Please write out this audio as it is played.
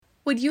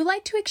Would you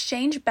like to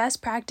exchange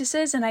best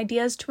practices and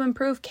ideas to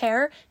improve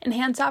care,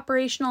 enhance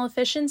operational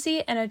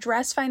efficiency, and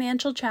address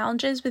financial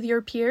challenges with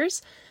your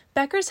peers?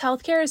 Becker's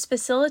Healthcare is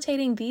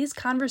facilitating these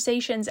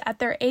conversations at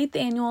their 8th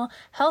annual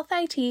Health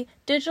IT,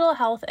 Digital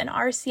Health, and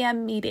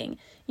RCM meeting.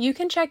 You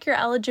can check your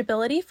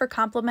eligibility for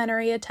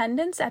complimentary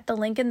attendance at the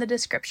link in the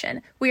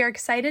description. We are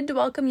excited to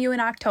welcome you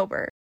in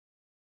October.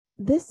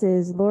 This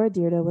is Laura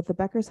Dierda with the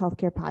Becker's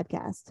Healthcare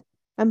Podcast.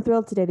 I'm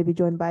thrilled today to be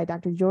joined by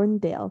Dr. Jordan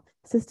Dale,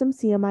 System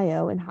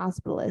CMIO and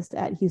Hospitalist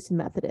at Houston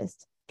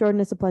Methodist.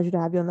 Jordan, it's a pleasure to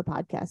have you on the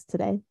podcast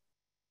today.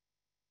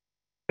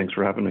 Thanks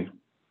for having me.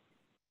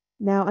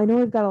 Now, I know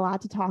we've got a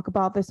lot to talk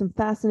about. There's some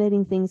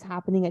fascinating things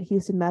happening at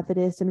Houston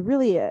Methodist and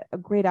really a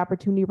great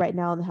opportunity right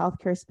now in the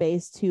healthcare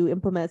space to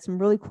implement some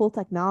really cool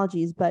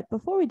technologies. But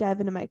before we dive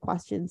into my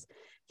questions,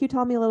 can you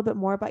tell me a little bit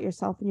more about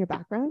yourself and your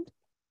background?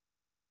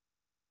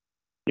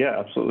 Yeah,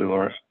 absolutely,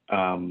 Laura.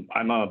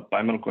 I'm a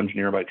biomedical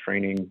engineer by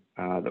training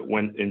that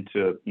went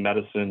into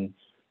medicine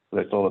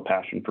because I still have a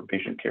passion for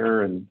patient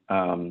care. And,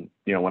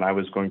 when I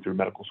was going through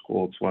medical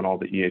school, it's when all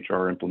the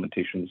EHR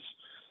implementations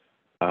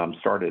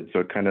started. So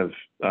it kind of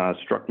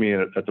struck me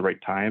at the right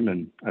time,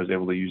 and I was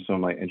able to use some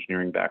of my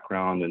engineering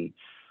background and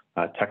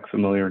tech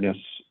familiarness,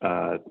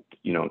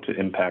 to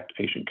impact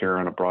patient care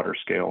on a broader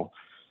scale.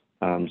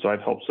 So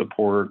I've helped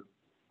support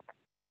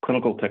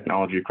clinical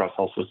technology across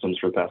health systems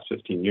for the past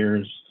 15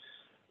 years.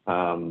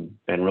 And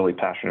really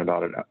passionate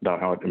about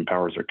how it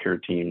empowers our care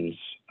teams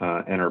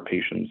and our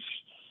patients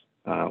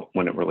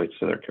when it relates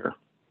to their care.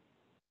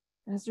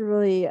 That's a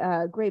really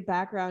great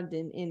background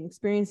in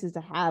experiences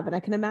to have. And I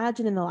can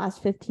imagine in the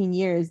last 15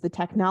 years, the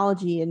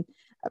technology and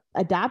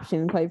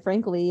adoption, quite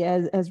frankly,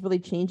 has really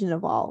changed and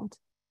evolved.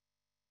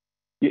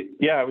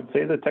 Yeah, I would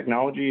say the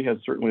technology has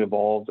certainly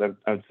evolved.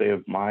 I would say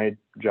of my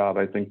job,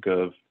 I think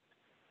of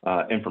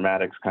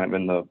informatics kind of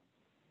in the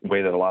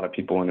way that a lot of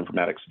people in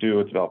informatics do.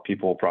 It's about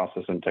people,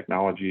 process, and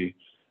technology.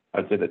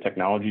 I'd say the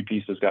technology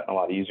piece has gotten a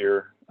lot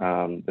easier.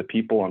 The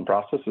people and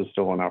process is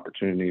still an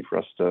opportunity for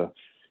us to,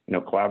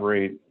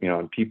 collaborate.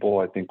 And people,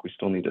 I think we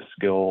still need to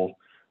skill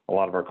a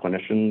lot of our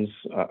clinicians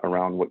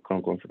around what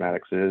clinical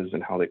informatics is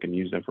and how they can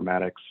use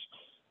informatics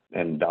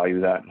and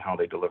value that and how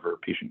they deliver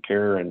patient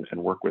care and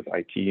work with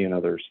IT and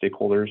other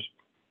stakeholders.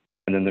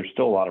 And then there's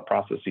still a lot of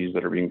processes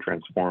that are being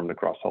transformed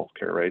across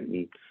healthcare, right?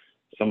 And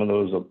some of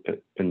those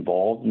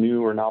involve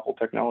new or novel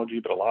technology,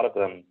 but a lot of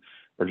them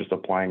are just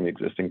applying the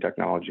existing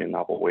technology in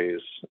novel ways,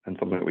 and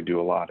something that we do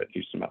a lot at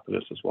Houston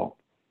Methodist as well.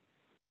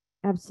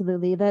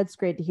 Absolutely. That's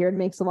great to hear. It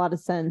makes a lot of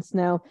sense.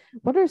 Now,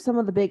 what are some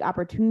of the big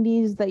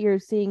opportunities that you're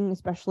seeing,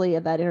 especially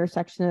at that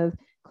intersection of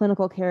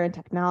clinical care and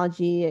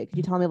technology? Could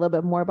you tell me a little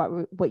bit more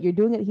about what you're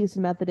doing at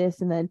Houston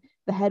Methodist and then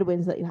the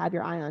headwinds that you have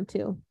your eye on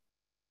too?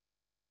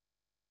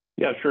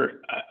 Yeah, sure.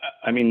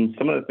 I mean,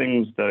 some of the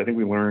things that I think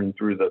we learned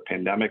through the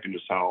pandemic and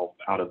just how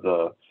out of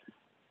the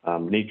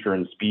nature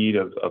and speed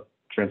of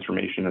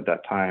transformation at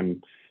that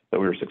time that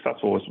we were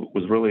successful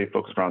was really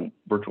focused around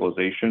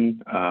virtualization.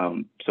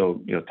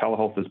 So,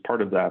 telehealth is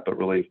part of that, but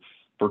really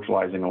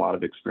virtualizing a lot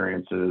of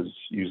experiences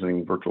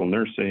using virtual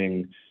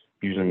nursing,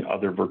 using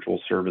other virtual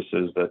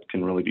services that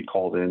can really be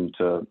called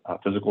into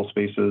physical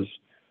spaces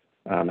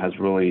has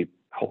really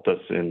helped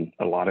us in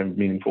a lot of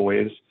meaningful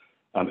ways.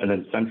 And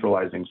then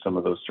centralizing some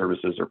of those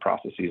services or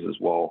processes as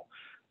well.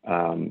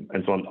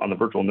 And so on the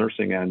virtual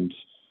nursing end,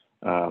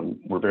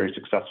 we're very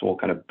successful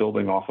kind of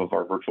building off of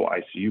our virtual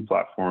ICU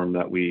platform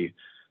that we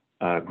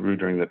grew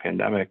during the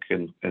pandemic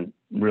and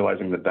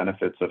realizing the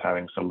benefits of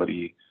having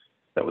somebody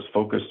that was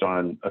focused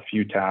on a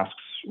few tasks,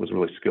 was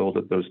really skilled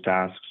at those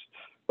tasks,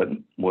 but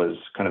was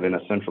kind of in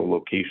a central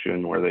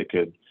location where they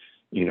could,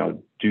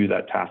 do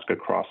that task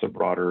across a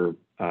broader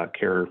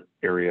care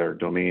area or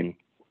domain.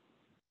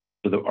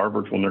 So our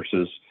virtual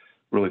nurses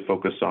really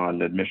focus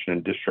on admission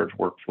and discharge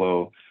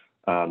workflow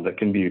that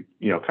can be,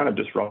 kind of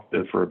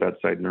disruptive for a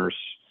bedside nurse,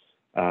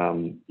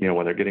 when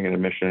they're getting an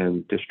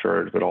admission,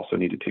 discharge, but also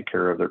need to take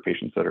care of their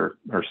patients that are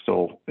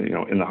still,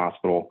 in the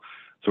hospital.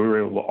 So we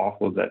were able to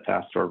offload that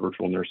task to our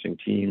virtual nursing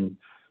team.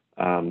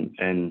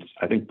 And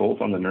I think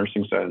both on the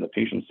nursing side and the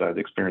patient side, the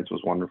experience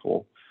was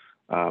wonderful.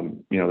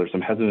 There's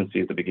some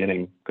hesitancy at the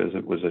beginning because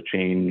it was a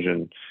change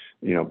and,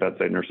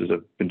 bedside nurses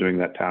have been doing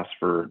that task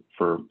for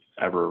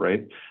forever,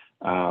 right?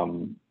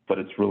 But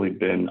it's really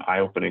been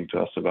eye-opening to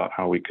us about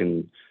how we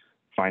can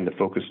find a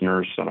focused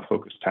nurse on a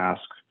focused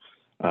task.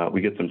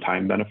 We get some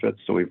time benefits,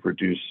 so we've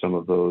reduced some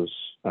of those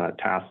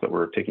tasks that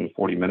were taking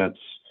 40 minutes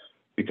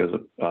because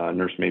a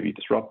nurse may be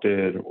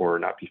disrupted or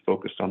not be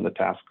focused on the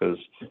task because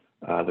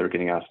they're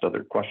getting asked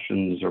other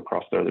questions or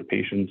across their other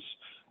patients,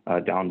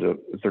 down to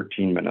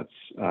 13 minutes.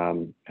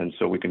 And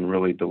so we can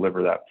really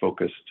deliver that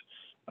focused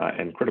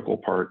and critical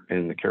part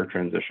in the care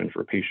transition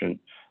for a patient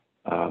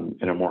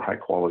in a more high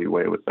quality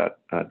way with that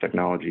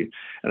technology.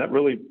 And that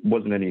really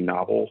wasn't any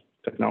novel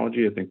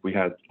technology. I think we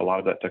had a lot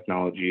of that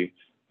technology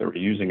that we're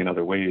using in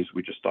other ways.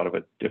 We just thought of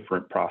a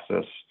different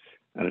process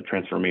and a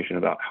transformation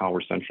about how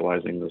we're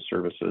centralizing those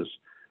services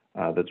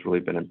that's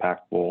really been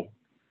impactful.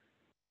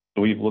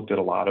 So we've looked at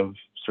a lot of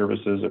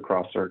services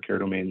across our care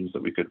domains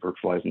that we could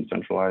virtualize and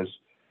centralize.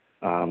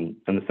 And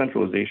the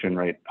centralization,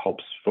 right,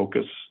 helps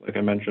focus, like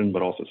I mentioned,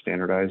 but also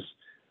standardize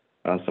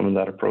some of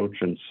that approach.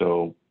 And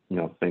so,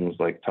 things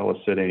like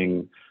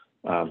telesitting,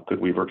 could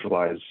we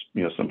virtualize,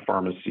 some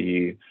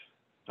pharmacy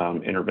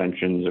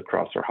interventions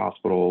across our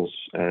hospitals,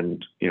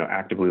 and,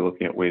 actively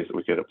looking at ways that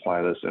we could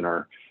apply this in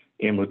our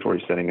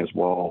ambulatory setting as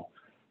well.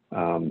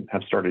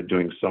 Have started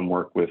doing some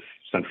work with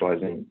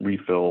centralizing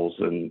refills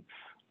and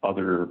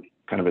other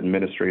kind of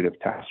administrative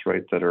tasks,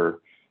 right, that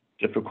are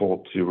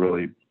difficult to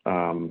really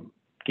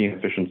gain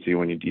efficiency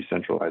when you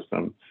decentralize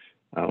them,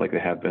 like they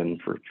have been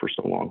for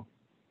so long.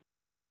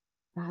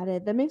 Got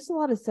it. That makes a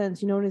lot of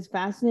sense. It is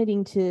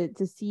fascinating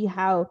to see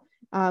how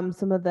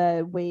some of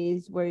the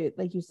ways where,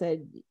 like you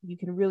said, you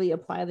can really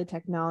apply the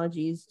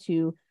technologies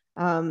to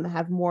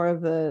have more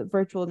of a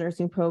virtual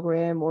nursing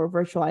program or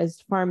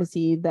virtualized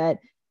pharmacy that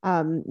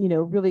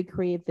really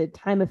create the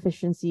time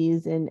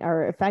efficiencies and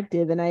are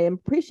effective. And I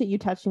appreciate you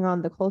touching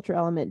on the culture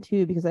element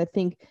too, because I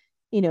think,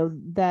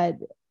 that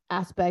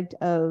aspect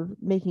of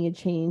making a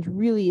change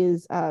really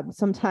is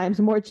sometimes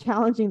more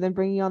challenging than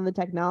bringing on the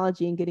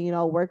technology and getting it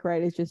all work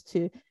right, is just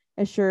to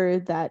assure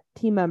that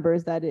team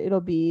members that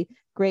it'll be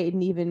great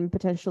and even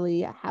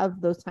potentially have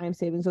those time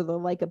savings, or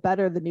they'll like it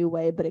better the new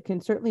way. But it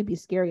can certainly be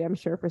scary, I'm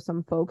sure, for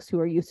some folks who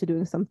are used to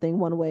doing something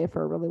one way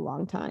for a really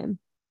long time.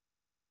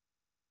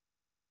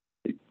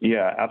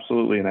 Yeah,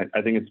 absolutely. And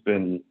I think it's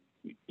been,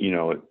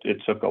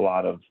 it took a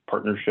lot of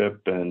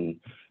partnership and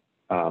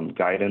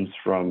guidance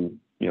from,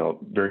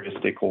 various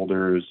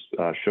stakeholders,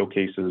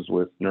 showcases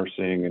with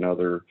nursing and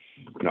other,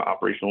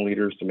 operational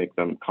leaders to make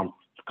them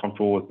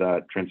comfortable with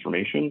that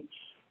transformation.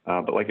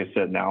 But like I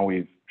said, now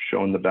we've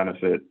shown the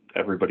benefit.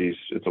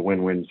 It's a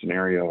win-win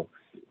scenario.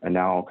 And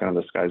now kind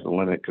of the sky's the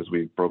limit, because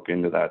we broke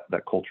into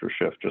that culture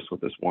shift just with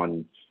this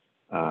one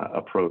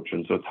approach.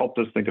 And so it's helped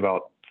us think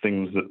about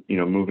things that,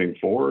 moving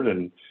forward.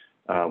 And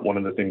one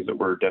of the things that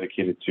we're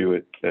dedicated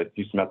to at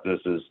Houston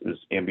Methodist is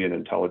ambient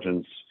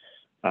intelligence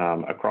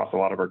across a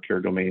lot of our care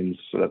domains.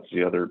 So that's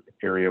the other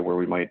area where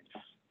we might,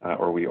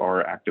 or we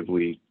are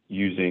actively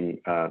using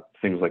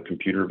things like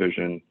computer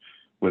vision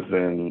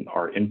within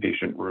our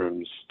inpatient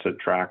rooms to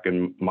track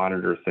and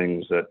monitor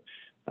things that,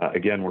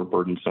 again, were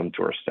burdensome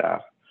to our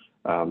staff.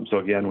 So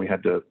again, we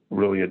had to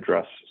really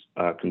address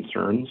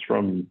concerns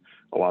from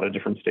a lot of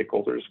different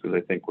stakeholders, because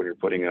I think when you're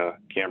putting a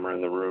camera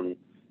in the room,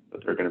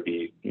 that they're going to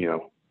be,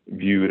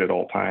 viewed at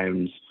all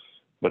times.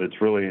 But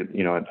it's really,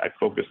 I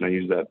focus and I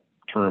use that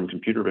term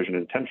computer vision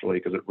intentionally,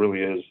 because it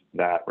really is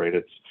that, right?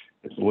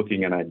 It's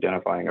looking and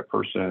identifying a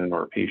person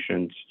or a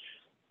patient.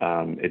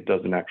 It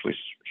doesn't actually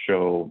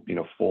show,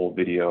 full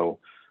video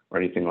or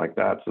anything like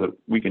that, so that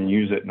we can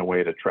use it in a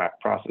way to track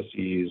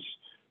processes,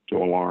 to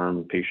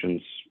alarm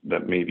patients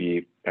that may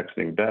be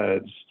exiting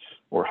beds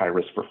or high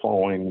risk for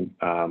falling.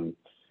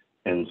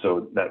 And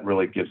so that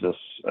really gives us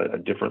a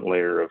different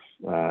layer of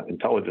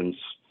intelligence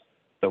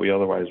that we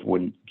otherwise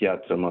wouldn't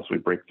get unless we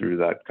break through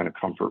that kind of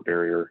comfort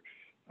barrier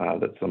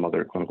that some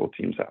other clinical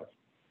teams have.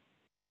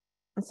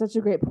 That's such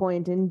a great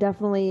point, and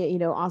definitely,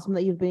 awesome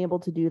that you've been able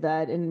to do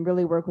that and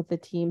really work with the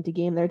team to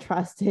gain their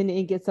trust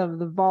and get some of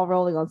the ball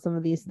rolling on some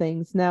of these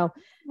things. Now,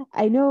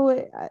 I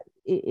know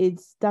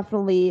it's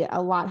definitely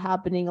a lot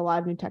happening, a lot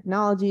of new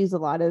technologies, a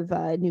lot of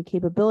new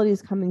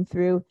capabilities coming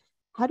through.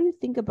 How do you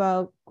think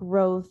about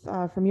growth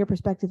from your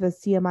perspective as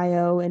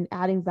CMIO and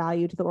adding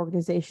value to the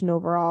organization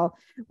overall?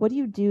 What do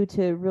you do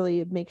to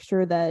really make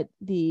sure that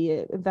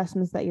the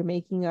investments that you're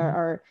making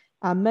are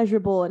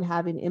measurable and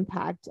having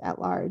impact at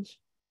large?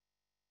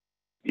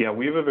 Yeah,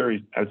 we have a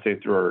very, I'd say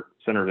through our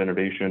Center of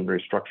Innovation,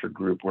 very structured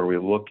group where we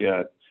look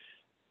at,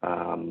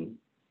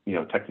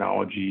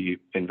 technology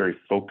in very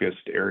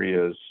focused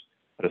areas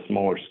at a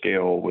smaller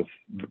scale with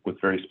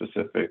very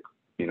specific,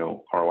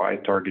 ROI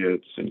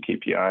targets and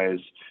KPIs.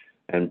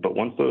 But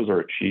once those are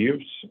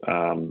achieved,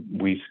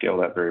 we scale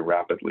that very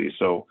rapidly.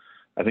 So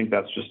I think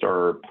that's just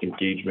our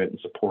engagement and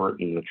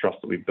support and the trust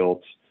that we've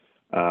built.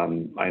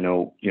 I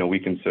know, we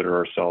consider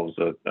ourselves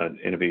an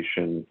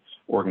innovation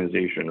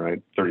organization,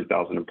 right?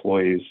 30,000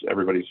 employees,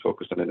 everybody's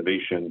focused on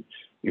innovation,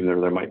 even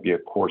though there might be a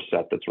core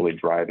set that's really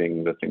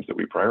driving the things that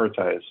we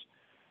prioritize.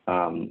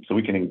 So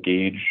we can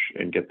engage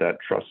and get that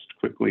trust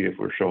quickly if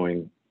we're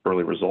showing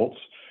early results.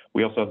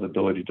 We also have the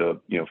ability to,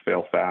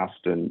 fail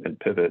fast and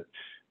pivot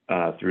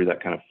through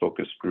that kind of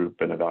focus group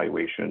and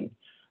evaluation.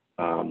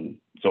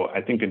 So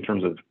I think in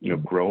terms of,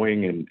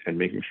 growing and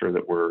making sure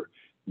that we're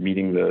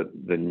meeting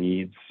the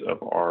needs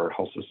of our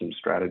health system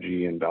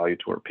strategy and value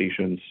to our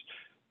patients,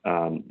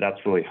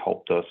 that's really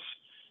helped us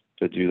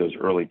to do those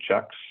early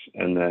checks.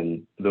 And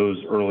then those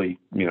early,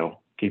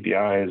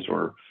 KPIs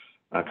or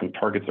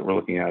targets that we're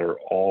looking at are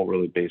all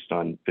really based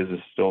on, is this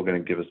still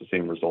going to give us the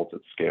same results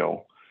at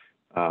scale?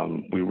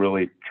 We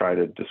really try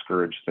to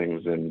discourage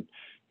things in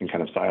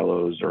kind of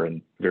silos or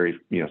in very,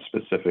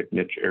 specific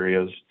niche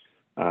areas,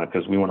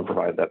 because we want to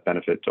provide that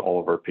benefit to all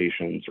of our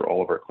patients or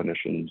all of our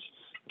clinicians.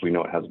 We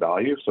know it has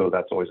value. So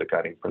that's always a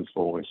guiding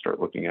principle when we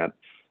start looking at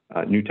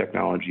new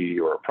technology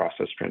or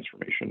process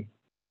transformation.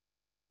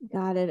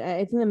 Got it.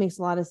 I think that makes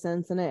a lot of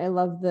sense. And I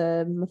love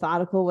the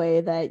methodical way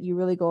that you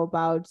really go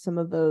about some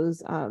of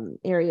those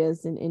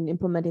areas in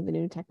implementing the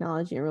new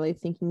technology and really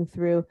thinking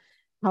through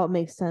how it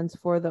makes sense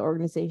for the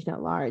organization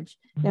at large.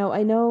 Now,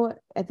 I know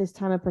at this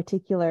time in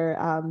particular,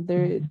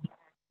 there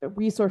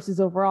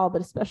resources overall,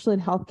 but especially in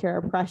healthcare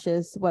are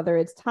precious, whether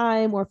it's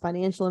time or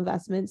financial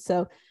investment.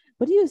 So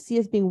what do you see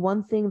as being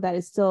one thing that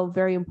is still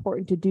very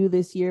important to do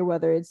this year,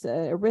 whether it's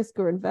a risk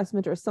or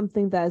investment or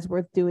something that is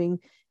worth doing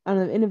on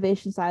the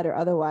innovation side or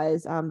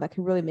otherwise, that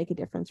can really make a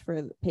difference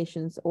for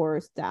patients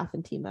or staff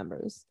and team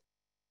members?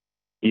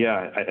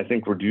 Yeah, I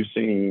think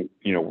reducing,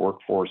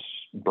 workforce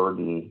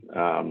burden,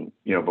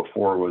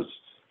 before was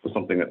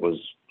something that was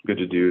good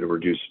to do to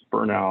reduce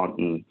burnout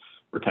and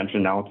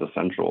retention. Now it's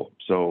essential.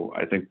 So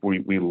I think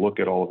we look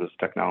at all of this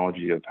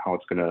technology of how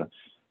it's going to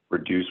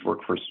reduce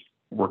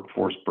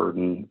workforce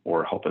burden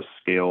or help us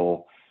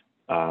scale,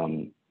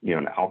 an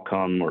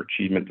outcome or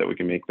achievement that we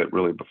can make that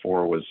really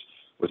before was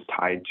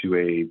tied to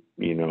a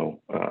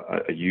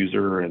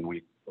user, and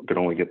we could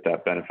only get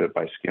that benefit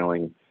by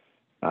scaling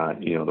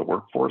the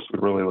workforce.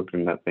 We're really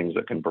looking at things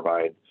that can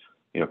provide,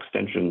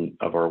 extension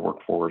of our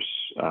workforce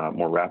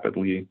more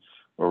rapidly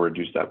or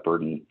reduce that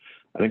burden.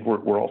 I think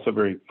we're also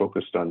very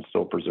focused on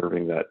still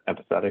preserving that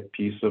empathetic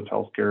piece of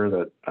healthcare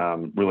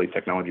that really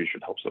technology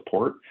should help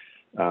support.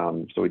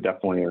 So we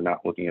definitely are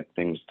not looking at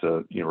things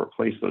to,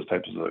 replace those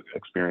types of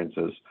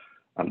experiences.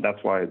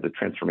 That's why the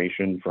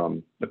transformation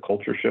from the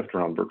culture shift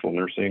around virtual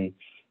nursing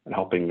and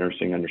helping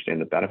nursing understand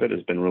the benefit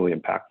has been really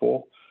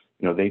impactful.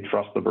 They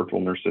trust the virtual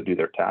nurse to do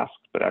their task,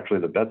 but actually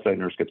the bedside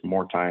nurse gets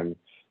more time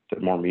to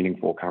have more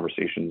meaningful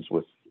conversations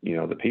with,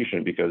 the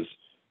patient because,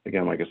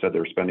 again, like I said,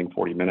 they're spending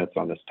 40 minutes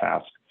on this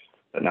task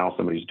that now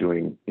somebody's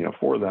doing,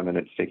 for them, and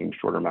it's taking a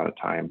shorter amount of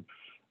time.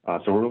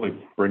 So we're really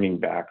bringing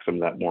back some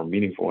of that more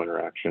meaningful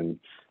interaction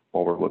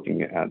while we're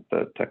looking at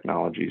the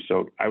technology.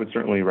 So I would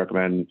certainly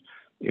recommend,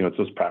 it's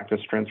those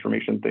practice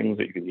transformation things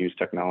that you can use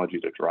technology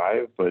to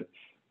drive, but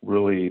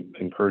really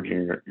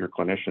encouraging your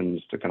clinicians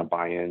to kind of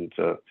buy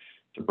into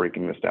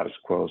breaking the status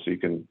quo so you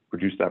can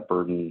reduce that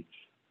burden,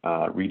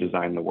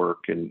 redesign the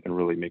work, and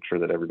really make sure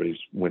that everybody's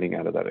winning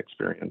out of that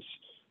experience.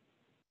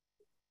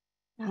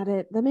 Got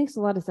it. That makes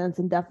a lot of sense,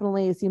 and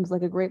definitely it seems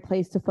like a great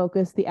place to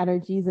focus the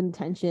energies and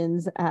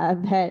attentions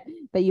that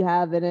you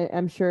have, and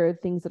I'm sure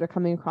things that are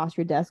coming across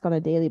your desk on a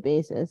daily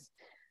basis.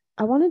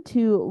 I wanted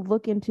to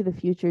look into the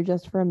future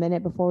just for a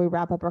minute before we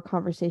wrap up our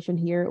conversation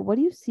here. What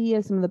do you see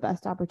as some of the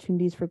best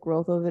opportunities for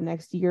growth over the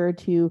next year or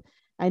two?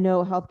 I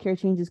know healthcare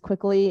changes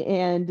quickly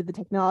and the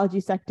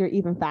technology sector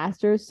even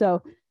faster.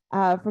 So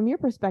from your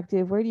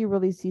perspective, where do you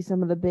really see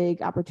some of the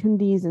big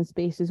opportunities and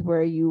spaces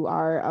where you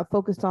are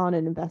focused on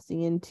and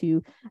investing in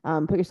to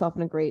put yourself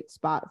in a great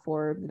spot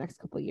for the next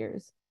couple of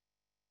years?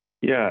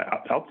 Yeah,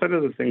 outside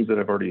of the things that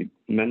I've already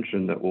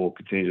mentioned that will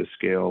continue to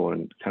scale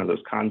and kind of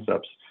those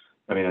concepts,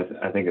 I mean,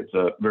 I think it's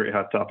a very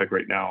hot topic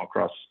right now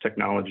across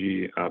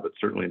technology, but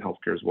certainly in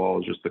healthcare as well,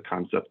 is just the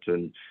concept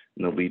and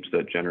the leaps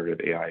that generative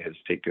AI has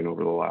taken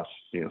over the last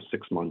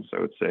 6 months,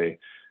 I would say.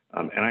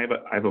 And I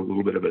have a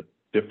little bit of a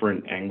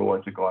different angle.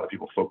 I think a lot of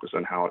people focus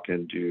on how it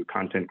can do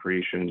content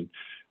creation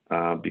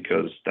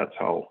because that's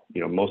how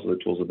most of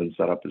the tools have been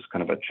set up as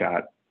kind of a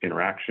chat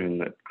interaction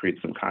that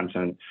creates some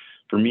content.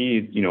 For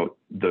me,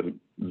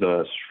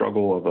 the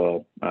struggle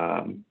of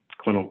a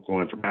clinical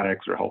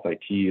informatics or health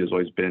IT has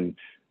always been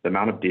the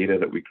amount of data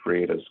that we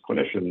create as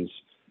clinicians.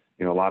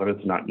 A lot of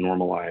it's not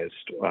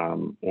normalized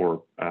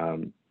or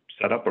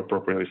set up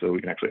appropriately so that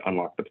we can actually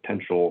unlock the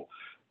potential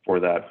for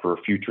that for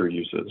future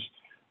uses.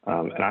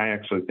 And I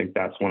actually think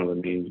that's one of the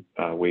main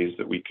ways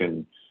that we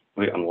can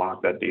really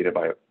unlock that data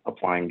by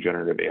applying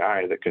generative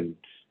AI that can,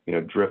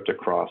 drift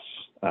across,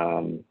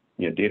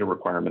 data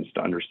requirements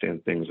to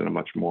understand things in a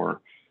much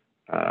more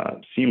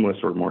seamless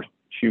or more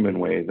human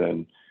way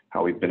than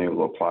how we've been able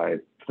to apply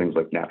things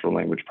like natural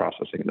language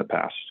processing in the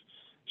past.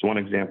 So one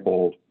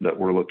example that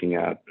we're looking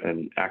at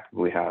and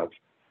actively have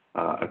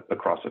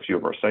across a few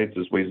of our sites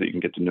is ways that you can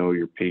get to know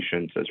your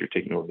patients as you're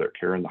taking over their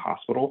care in the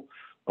hospital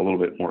a little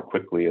bit more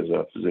quickly as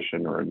a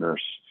physician or a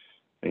nurse.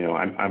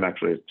 I'm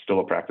actually still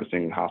a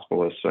practicing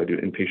hospitalist, so I do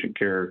inpatient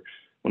care.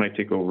 When I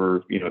take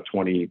over,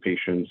 20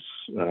 patients,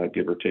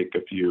 give or take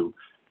a few,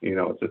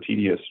 it's a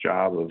tedious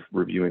job of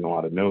reviewing a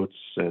lot of notes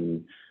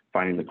and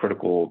finding the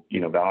critical,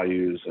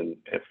 values. And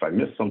if I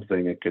miss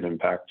something, it could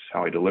impact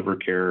how I deliver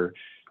care,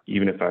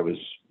 even if I was,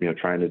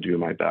 trying to do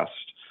my best.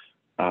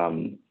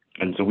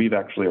 And so we've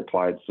actually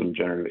applied some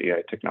generative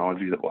AI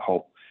technology that will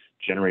help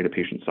generate a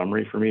patient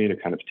summary for me to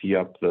kind of tee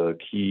up the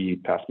key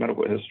past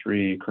medical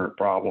history, current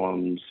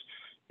problems,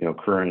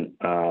 current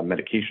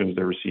medications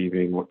they're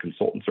receiving, what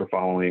consultants are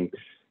following.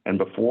 And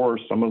before,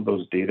 some of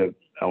those data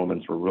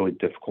elements were really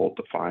difficult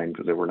to find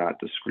because they were not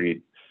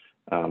discrete.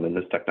 And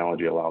this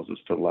technology allows us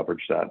to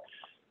leverage that.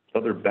 The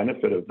other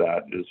benefit of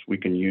that is we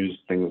can use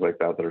things like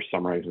that are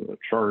summarized in the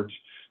charts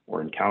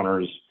or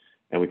encounters,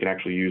 and we can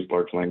actually use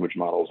large language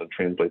models and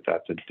translate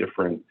that to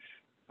different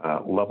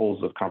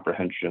levels of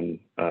comprehension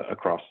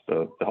across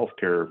the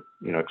healthcare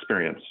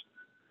experience.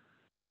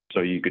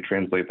 So you could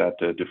translate that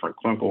to a different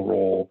clinical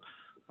role.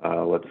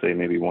 Let's say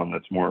maybe one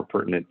that's more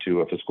pertinent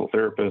to a physical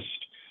therapist.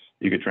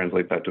 You could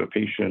translate that to a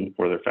patient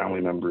or their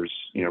family members,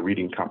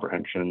 reading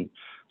comprehension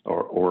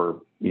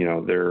or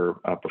their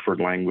preferred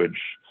language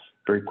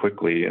very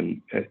quickly.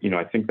 And,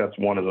 I think that's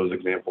one of those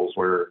examples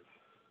where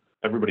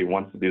everybody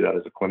wants to do that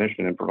as a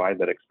clinician and provide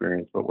that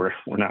experience, but we're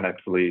not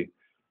actually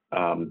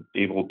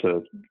able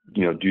to,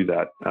 do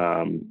that,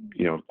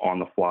 on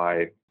the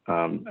fly,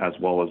 as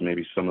well as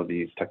maybe some of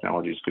these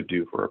technologies could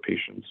do for our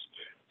patients.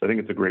 So I think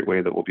it's a great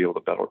way that we'll be able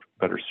to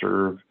better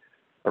serve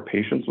our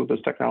patients with this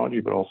technology,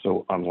 but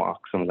also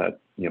unlock some of that,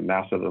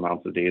 massive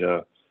amounts of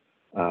data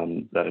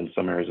that in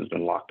some areas has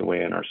been locked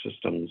away in our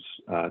systems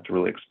to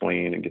really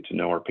explain and get to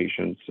know our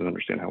patients and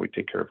understand how we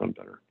take care of them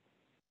better.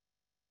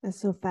 That's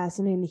so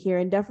fascinating to hear,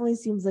 and definitely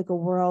seems like a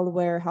world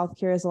where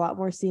healthcare is a lot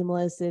more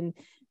seamless and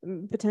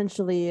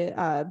potentially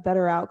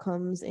better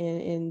outcomes,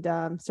 and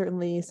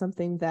certainly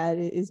something that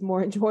is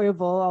more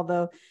enjoyable,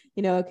 although,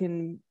 it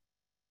can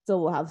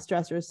still will have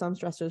stressors, some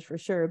stressors for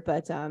sure,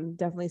 but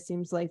definitely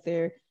seems like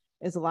there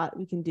is a lot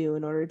we can do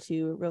in order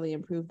to really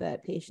improve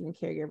that patient and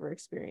caregiver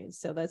experience.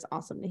 So that's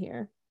awesome to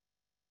hear.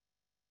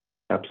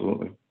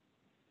 Absolutely.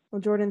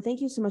 Well, Jordan, thank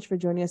you so much for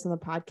joining us on the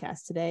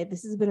podcast today.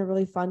 This has been a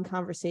really fun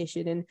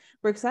conversation, and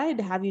we're excited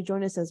to have you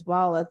join us as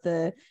well at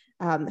the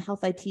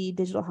Health IT,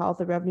 Digital Health,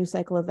 the Revenue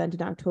Cycle event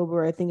in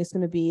October. I think it's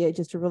going to be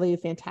just a really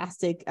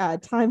fantastic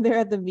time there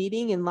at the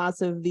meeting, and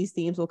lots of these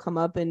themes will come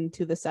up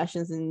into the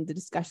sessions and the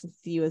discussions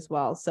with you as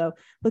well. So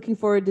looking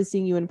forward to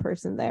seeing you in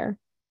person there.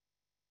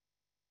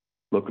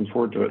 Looking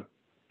forward to it.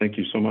 Thank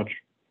you so much.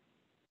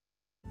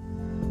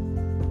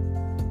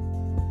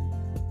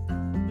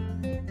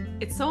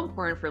 It's so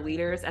important for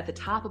leaders at the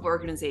top of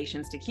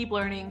organizations to keep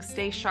learning,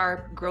 stay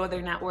sharp, grow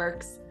their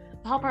networks.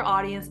 To help our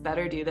audience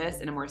better do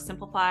this in a more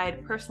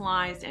simplified,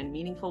 personalized, and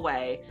meaningful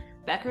way,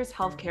 Becker's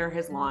Healthcare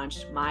has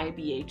launched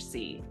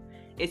MyBHC.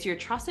 It's your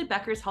trusted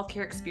Becker's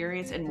Healthcare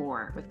experience and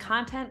more, with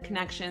content,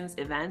 connections,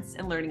 events,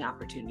 and learning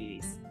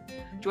opportunities.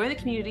 Join the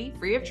community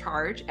free of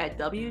charge at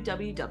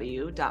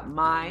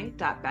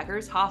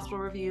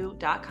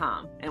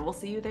www.my.beckershospitalreview.com, and we'll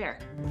see you there.